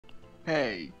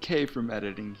Hey, Kay from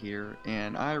editing here,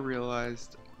 and I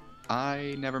realized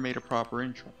I never made a proper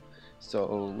intro.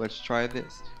 So let's try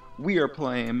this. We are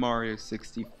playing Mario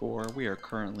 64. We are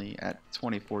currently at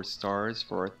 24 stars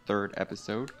for our third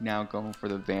episode, now going for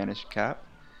the Vanish Cap.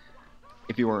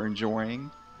 If you are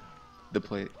enjoying the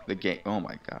game, oh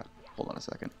my god, hold on a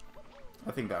second.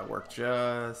 I think that worked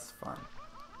just fine.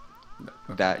 No,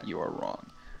 okay. That you are wrong.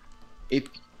 If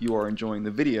you are enjoying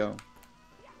the video,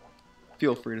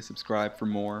 feel free to subscribe for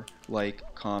more, like,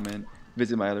 comment,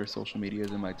 visit my other social medias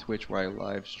and my Twitch where I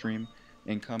live stream,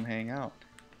 and come hang out.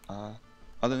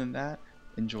 Other than that,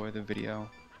 enjoy the video.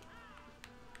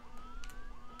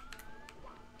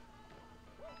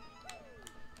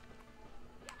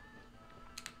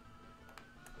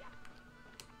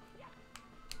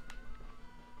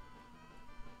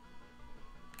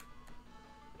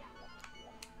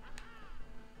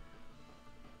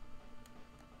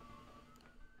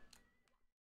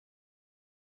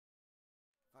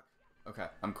 Okay,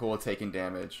 I'm cool with taking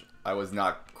damage. I was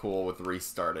not cool with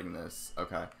restarting this.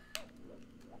 Okay.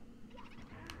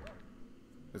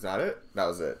 Is that it? That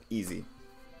was it. Easy.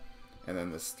 And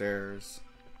then the stairs.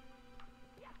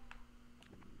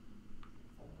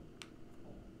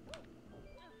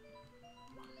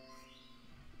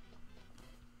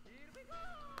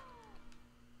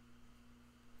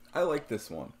 I like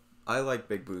this one. I like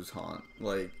Big Boo's Haunt.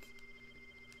 Like,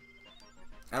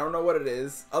 I don't know what it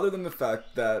is, other than the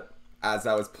fact that as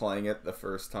I was playing it the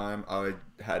first time, I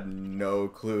had no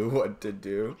clue what to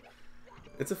do.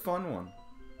 It's a fun one.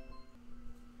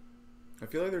 I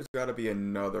feel like there's got to be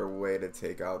another way to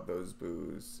take out those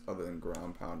boos other than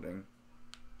ground pounding.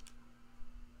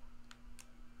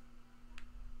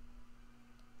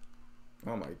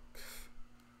 Oh my...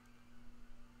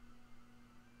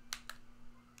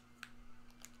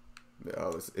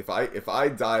 Oh, if I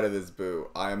die to this boo,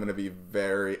 I am gonna be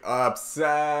very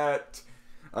upset.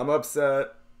 I'm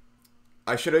upset.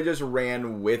 I should have just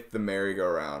ran with the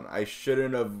merry-go-round. I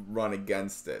shouldn't have run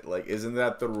against it. Like, isn't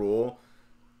that the rule?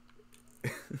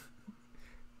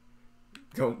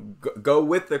 Go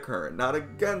with the current, not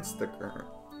against the current.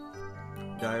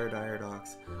 Dire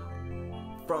Docks.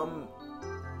 From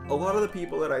a lot of the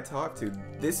people that I talk to,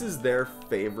 this is their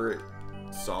favorite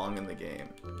song in the game.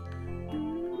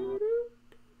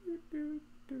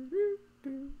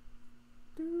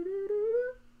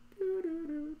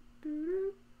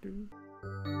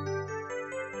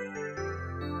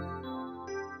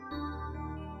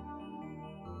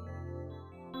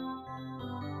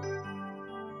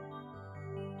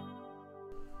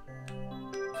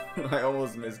 I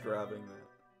almost missed grabbing that.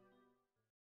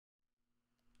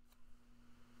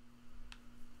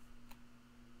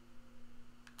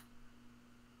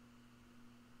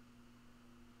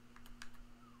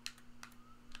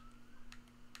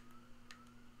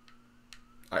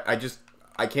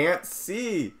 I can't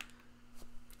see.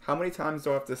 How many times do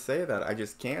I have to say that? I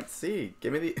just can't see.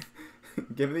 Give me the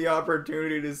give me the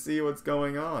opportunity to see what's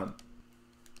going on.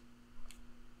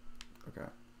 Okay.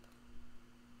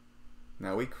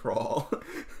 Now we crawl.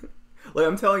 Like,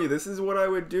 I'm telling you, this is what I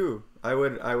would do. I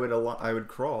would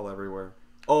crawl everywhere.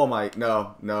 Oh my,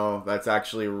 no, that's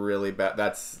actually really bad.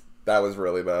 That was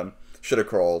really bad. Should have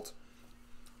crawled.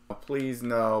 Oh, please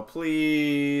no,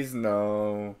 please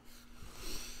no.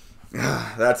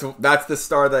 That's the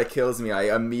star that kills me.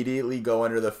 I immediately go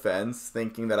under the fence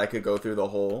thinking that I could go through the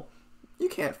hole. You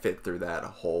can't fit through that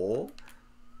hole.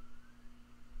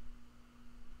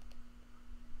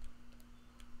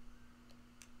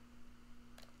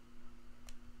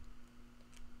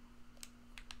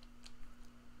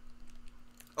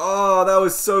 Oh, that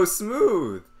was so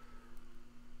smooth.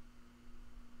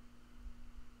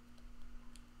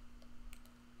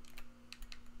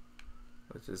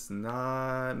 Let's just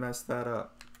not mess that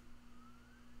up.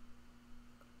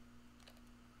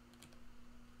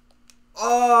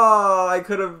 Oh, I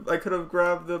could have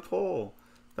grabbed the pole.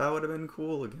 That would have been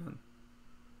cool again.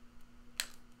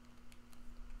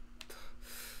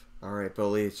 All right,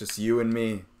 Bully, it's just you and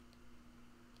me.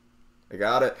 I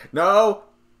got it. No.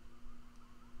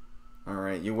 All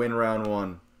right, you win round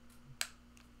one.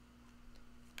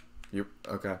 You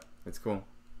okay? It's cool.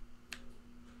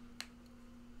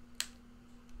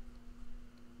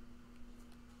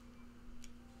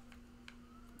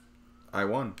 I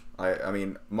won. I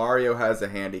mean, Mario has a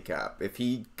handicap. If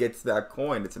he gets that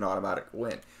coin, it's an automatic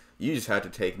win. You just had to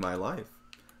take my life.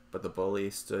 But the bully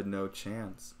stood no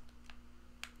chance.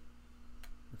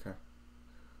 Okay.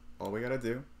 All we gotta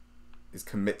do is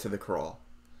commit to the crawl.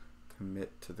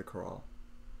 Commit to the crawl.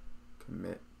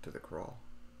 Commit to the crawl.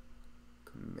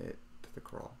 Commit to the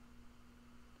crawl.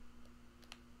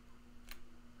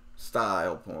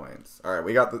 Style points. All right,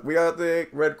 we got the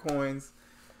red coins.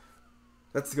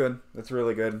 That's good. That's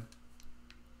really good.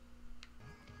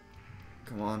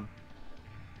 Come on.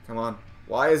 Come on.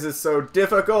 Why is this so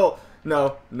difficult?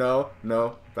 No, no,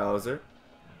 no, Bowser.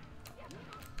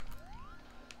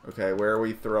 Okay, where are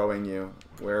we throwing you?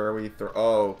 Where are we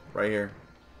Oh, right here.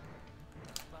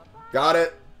 Got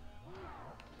it.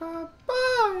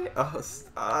 Bye-bye. Oh,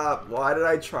 stop. Why did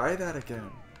I try that again?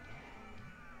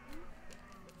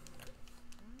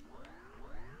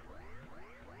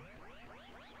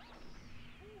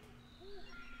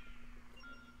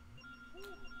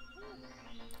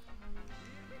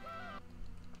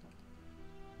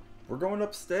 We're going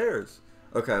upstairs.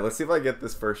 Okay, let's see if I get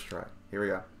this first try. Here we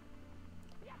go.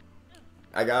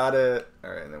 I got it.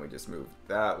 Alright, and then we just move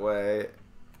that way.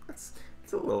 It's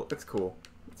cool.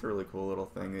 It's a really cool little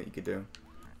thing that you could do.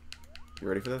 You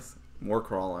ready for this? More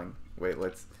crawling. Wait,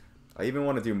 I even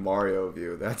want to do Mario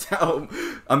view. That's how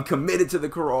I'm committed to the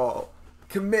crawl.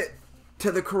 Commit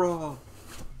to the crawl.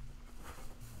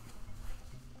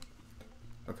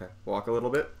 Okay, walk a little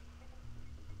bit.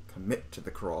 Commit to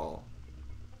the crawl.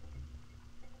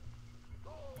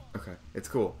 Okay, it's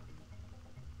cool.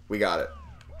 We got it.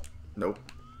 Nope.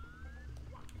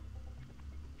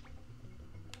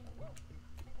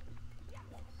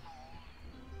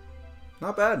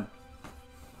 Not bad.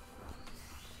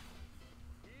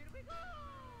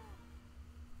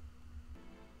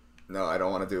 No, I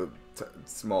don't want to do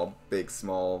small, big,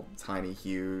 small, tiny,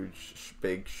 huge,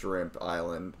 big shrimp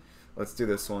island. Let's do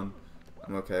this one.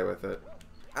 I'm okay with it.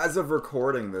 As of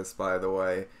recording this, by the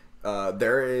way,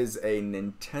 there is a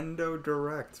Nintendo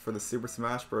Direct for the Super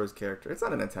Smash Bros. Character. It's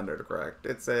not a Nintendo Direct.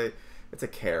 It's a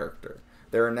character.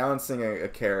 They're announcing a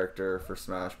character for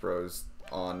Smash Bros.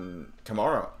 On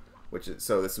tomorrow,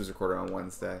 so this was recorded on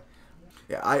Wednesday.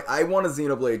 Yeah, I want a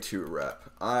Xenoblade 2 rep.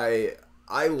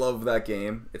 I love that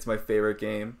game. It's my favorite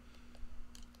game.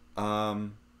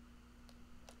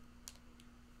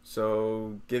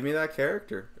 So give me that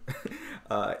character.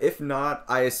 If not,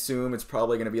 I assume it's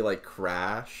probably gonna be like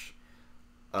Crash.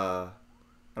 I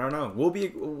don't know.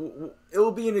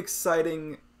 It'll be an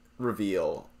exciting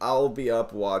reveal. I'll be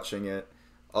up watching it.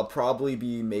 I'll probably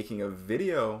be making a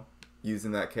video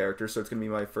using that character, so it's gonna be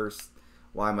my first.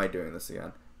 Why am I doing this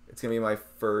again? It's gonna be my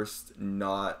first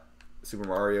not Super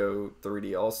Mario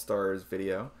 3D All Stars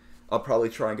video. I'll probably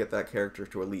try and get that character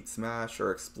to Elite Smash or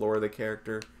explore the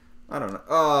character. I don't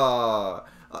know.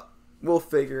 We'll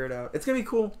figure it out. It's gonna be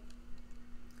cool.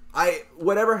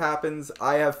 Whatever happens,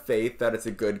 I have faith that it's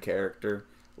a good character.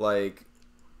 Like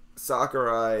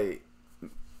Sakurai,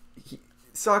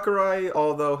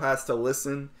 although has to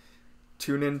listen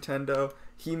to Nintendo,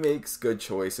 he makes good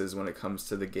choices when it comes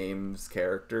to the game's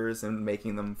characters and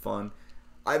making them fun.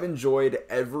 I've enjoyed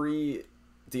every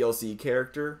DLC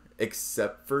character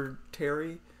except for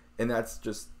Terry, and that's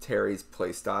just Terry's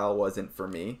playstyle wasn't for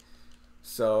me.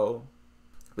 So,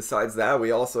 besides that,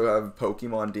 we also have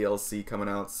Pokemon DLC coming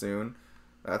out soon.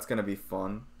 That's gonna be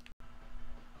fun.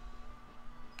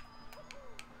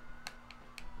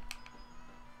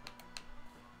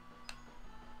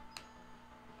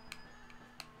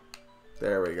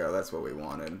 There we go, that's what we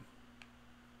wanted.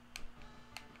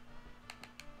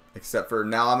 Except for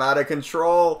now I'm out of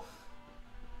control.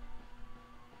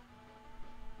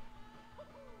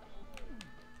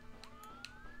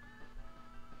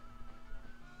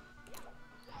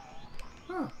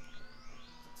 Huh.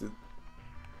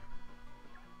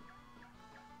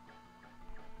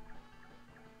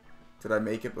 Did I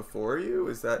make it before you?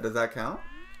 Does that count?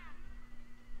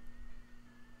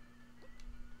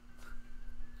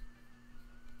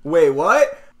 Wait,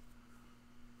 what?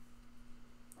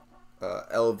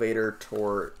 Elevator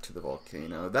tour to the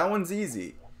volcano. That one's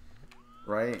easy,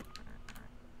 right?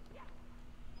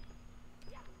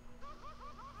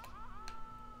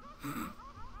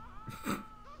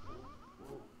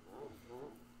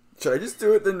 Should I just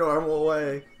do it the normal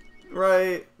way?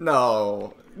 Right?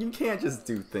 No. You can't just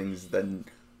do things the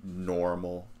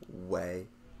normal way.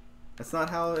 That's not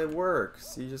how it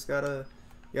works. You just gotta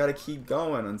keep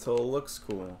going until it looks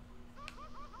cool.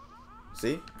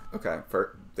 See? Okay,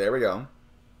 there we go.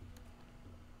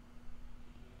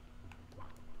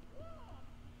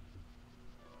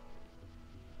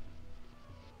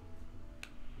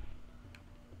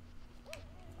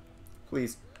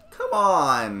 Please. Come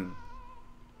on!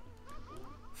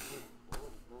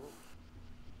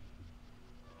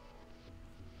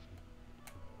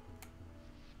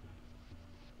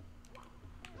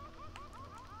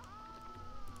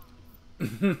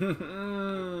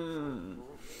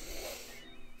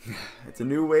 It's a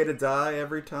new way to die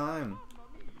every time.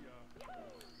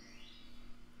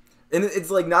 And it's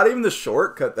like not even the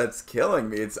shortcut that's killing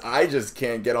me. It's I just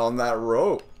can't get on that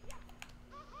rope.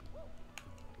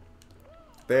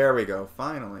 There we go,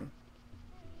 finally.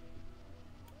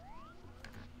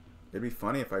 It'd be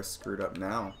funny if I screwed up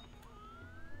now.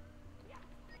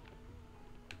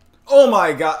 Oh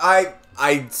my god,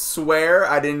 I swear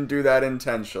I didn't do that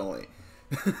intentionally.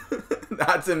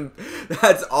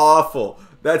 That's awful.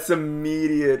 That's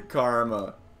immediate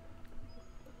karma.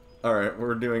 Alright,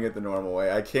 we're doing it the normal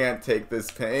way. I can't take this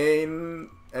pain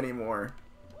anymore.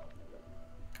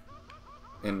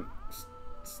 And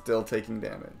still taking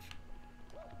damage.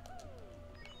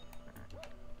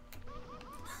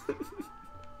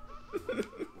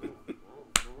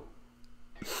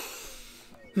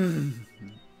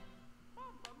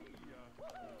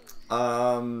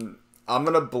 I'm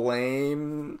gonna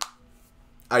blame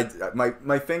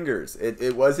my fingers.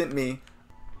 It wasn't me.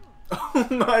 Oh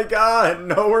my god,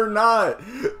 no we're not.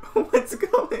 What's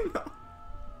going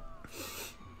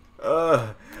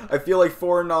on? I feel like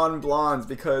 4 non-blondes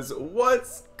because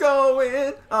what's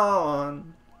going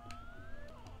on?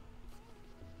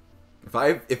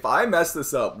 If I mess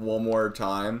this up one more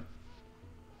time,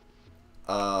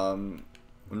 I'm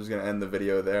just gonna end the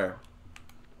video there.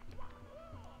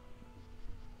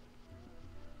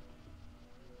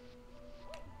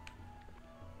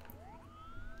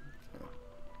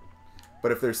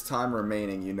 But if there's time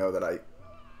remaining, you know that